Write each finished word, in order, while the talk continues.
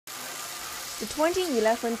The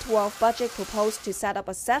 2011-12 budget proposed to set up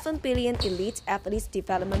a 7 billion elite athletes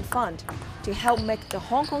development fund to help make the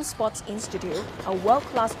Hong Kong Sports Institute a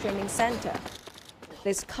world-class training center.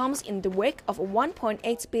 This comes in the wake of a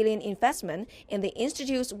 1.8 billion investment in the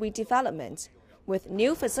institute's redevelopment, with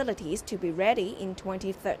new facilities to be ready in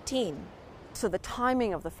 2013. So the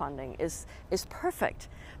timing of the funding is perfect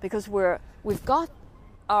because we've got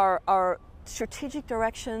our strategic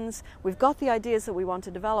directions, we've got the ideas that we want to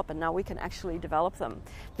develop, and now we can actually develop them.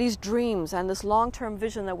 These dreams and this long-term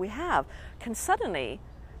vision that we have can suddenly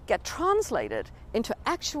get translated into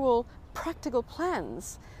actual practical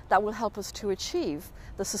plans that will help us to achieve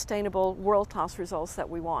the sustainable world-class results that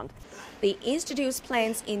we want. The Institute's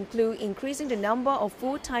plans include increasing the number of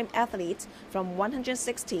full-time athletes from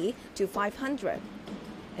 160 to 500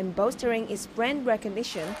 and bolstering its brand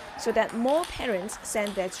recognition so that more parents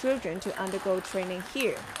send their children to undergo training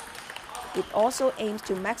here. It also aims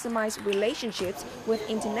to maximize relationships with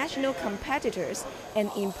international competitors and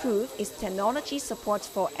improve its technology support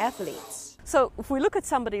for athletes. So if we look at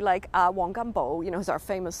somebody like Wang Ganbo, who's our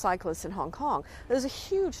famous cyclist in Hong Kong, there's a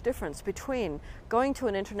huge difference between going to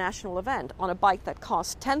an international event on a bike that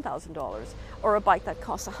costs $10,000 or a bike that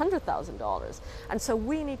costs $100,000. And so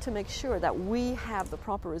we need to make sure that we have the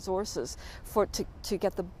proper resources to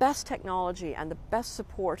get the best technology and the best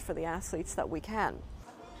support for the athletes that we can.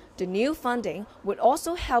 The new funding would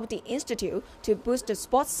also help the Institute to boost the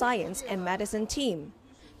sports science and medicine team,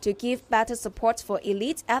 to give better support for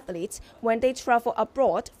elite athletes when they travel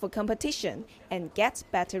abroad for competition and get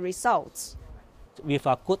better results. With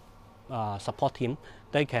a good support team,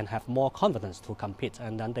 they can have more confidence to compete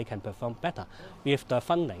and then they can perform better. With the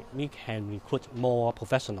funding, we can recruit more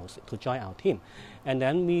professionals to join our team. And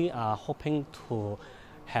then we are hoping to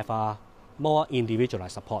have a more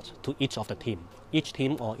individualized support to each of the team. Each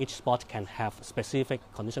team or each sport can have specific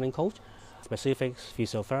conditioning coach, specific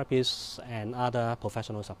physiotherapists and other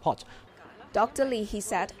professional support. Dr. Lee, he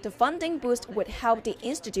said, the funding boost would help the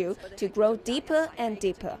Institute to grow deeper and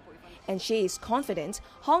deeper. And she is confident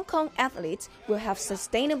Hong Kong athletes will have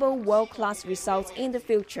sustainable world-class results in the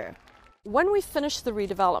future. When we finish the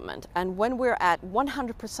redevelopment and when we're at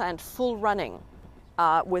 100% full running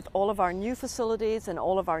with all of our new facilities and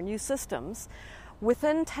all of our new systems,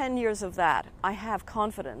 within 10 years of that, I have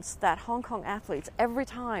confidence that Hong Kong athletes, every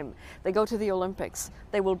time they go to the Olympics,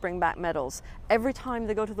 they will bring back medals. Every time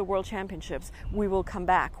they go to the World Championships, we will come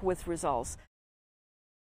back with results.